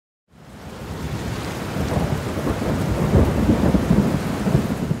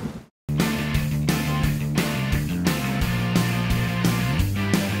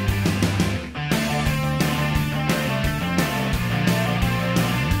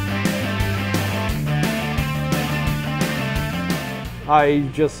I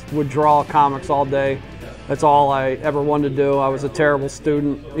just would draw comics all day. That's all I ever wanted to do. I was a terrible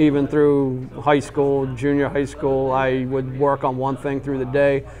student, even through high school, junior high school. I would work on one thing through the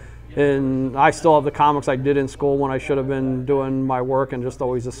day. And I still have the comics I did in school when I should have been doing my work, and just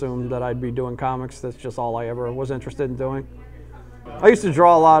always assumed that I'd be doing comics. That's just all I ever was interested in doing. I used to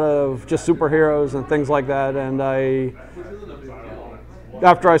draw a lot of just superheroes and things like that, and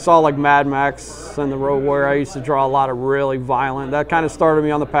after I saw like Mad Max and The Road Warrior, I used to draw a lot of really violent. That kind of started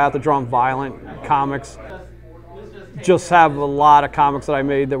me on the path of drawing violent comics. Just have a lot of comics that I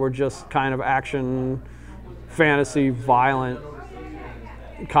made that were just kind of action, fantasy, violent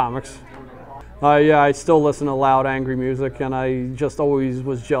comics. Yeah, I still listen to loud, angry music, and I just always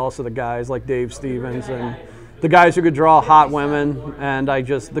was jealous of the guys like Dave Stevens and the guys who could draw hot women. And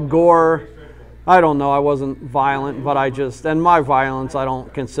the gore, I don't know, I wasn't violent, but and my violence, I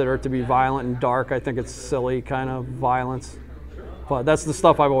don't consider it to be violent and dark. I think it's silly kind of violence. But that's the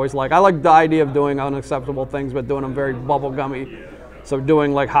stuff I've always liked. I like the idea of doing unacceptable things, but doing them very bubblegummy. So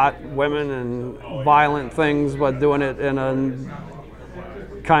doing like hot women and violent things, but doing it in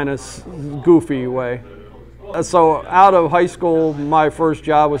a kind of goofy way. So out of high school, my first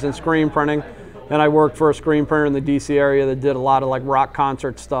job was in screen printing, and I worked for a screen printer in the DC area that did a lot of like rock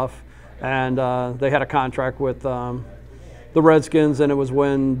concert stuff. And they had a contract with the Redskins, and it was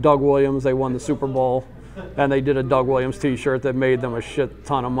when Doug Williams, they won the Super Bowl, and they did a Doug Williams t-shirt that made them a shit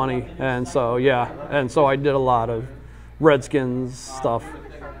ton of money. And so, yeah, and so I did a lot of Redskins stuff.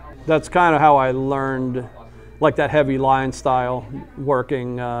 That's kind of how I learned like that heavy line style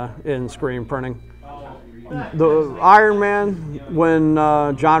working in screen printing. The Iron Man, when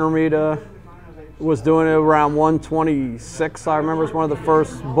John Romita was doing it around 126, I remember it's one of the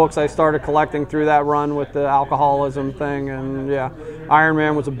first books I started collecting through that run with the alcoholism thing. And yeah, Iron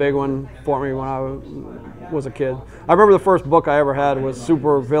Man was a big one for me when I was a kid. I remember the first book I ever had was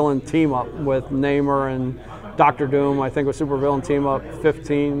Super Villain Team Up with Namor and Dr. Doom. I think it was Super Villain Team Up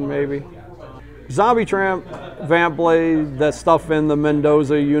 15 maybe. Zombie Tramp, Vamp Blade, that stuff in the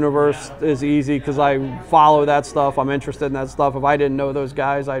Mendoza universe is easy because I follow that stuff. I'm interested in that stuff. If I didn't know those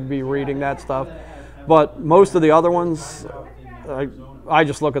guys, I'd be reading that stuff. But most of the other ones, I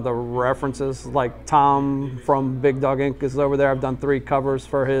just look at the references. Like Tom from Big Dog Inc. is over there. I've done 3 covers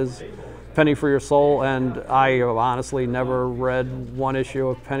for his Penny for Your Soul, and I have honestly never read one issue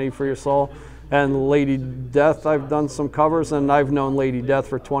of Penny for Your Soul. And Lady Death, I've done some covers, and I've known Lady Death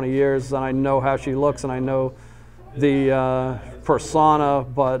for 20 years, and I know how she looks, and I know the persona,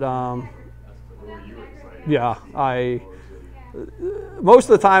 but yeah, most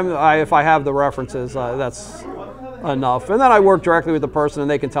of the time, if I have the references, that's enough. And then I work directly with the person, and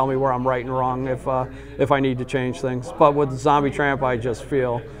they can tell me where I'm right and wrong if I need to change things. But with Zombie Tramp, I just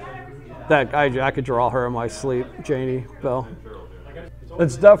feel that I could draw her in my sleep, Janie Bell.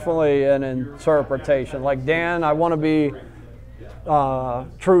 It's definitely an interpretation. Like Dan, I want to be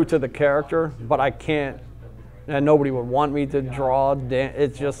true to the character, but I can't, and nobody would want me to draw Dan.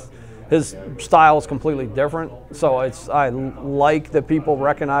 It's just, his style is completely different. So I like that people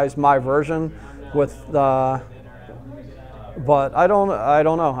recognize my version with, but I don't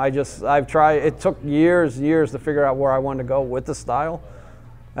know. I've tried, it took years to figure out where I wanted to go with the style.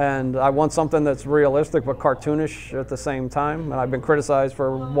 And I want something that's realistic but cartoonish at the same time. And I've been criticized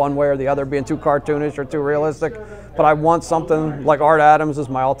for one way or the other being too cartoonish or too realistic. But I want something like Art Adams is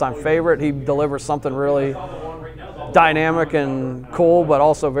my all-time favorite. He delivers something really dynamic and cool, but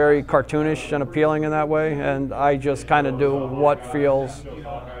also very cartoonish and appealing in that way. And I just kind of do what feels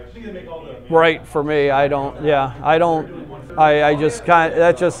right for me. It's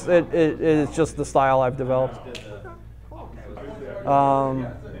just the style I've developed.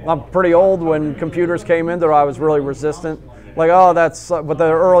 I'm pretty old. When computers came in there, I was really resistant. Like, oh, but the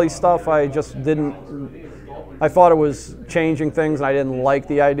early stuff, I just didn't, I thought it was changing things, and I didn't like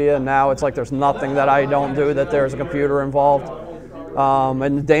the idea. Now it's like there's nothing that I don't do that there's a computer involved.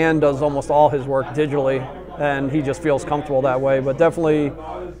 And Dan does almost all his work digitally, and he just feels comfortable that way. But definitely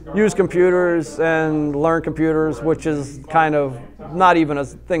use computers and learn computers, which is kind of not even a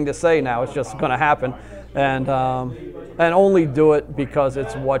thing to say now. It's just going to happen. And only do it because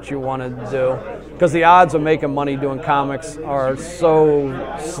it's what you want to do. Because the odds of making money doing comics are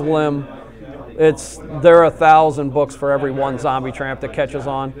so slim. There are 1,000 books for every one Zombie Tramp that catches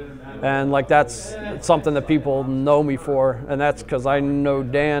on. And like that's something that people know me for, and that's because I know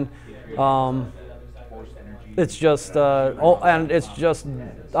Dan. It's just, I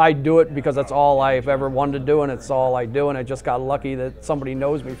do it because that's all I've ever wanted to do, and it's all I do, and I just got lucky that somebody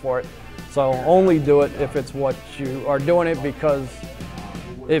knows me for it. So only do it if it's what you are doing it because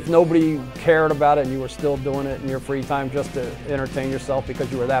If nobody cared about it and you were still doing it in your free time just to entertain yourself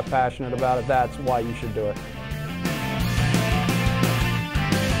because you were that passionate about it, that's why you should do it.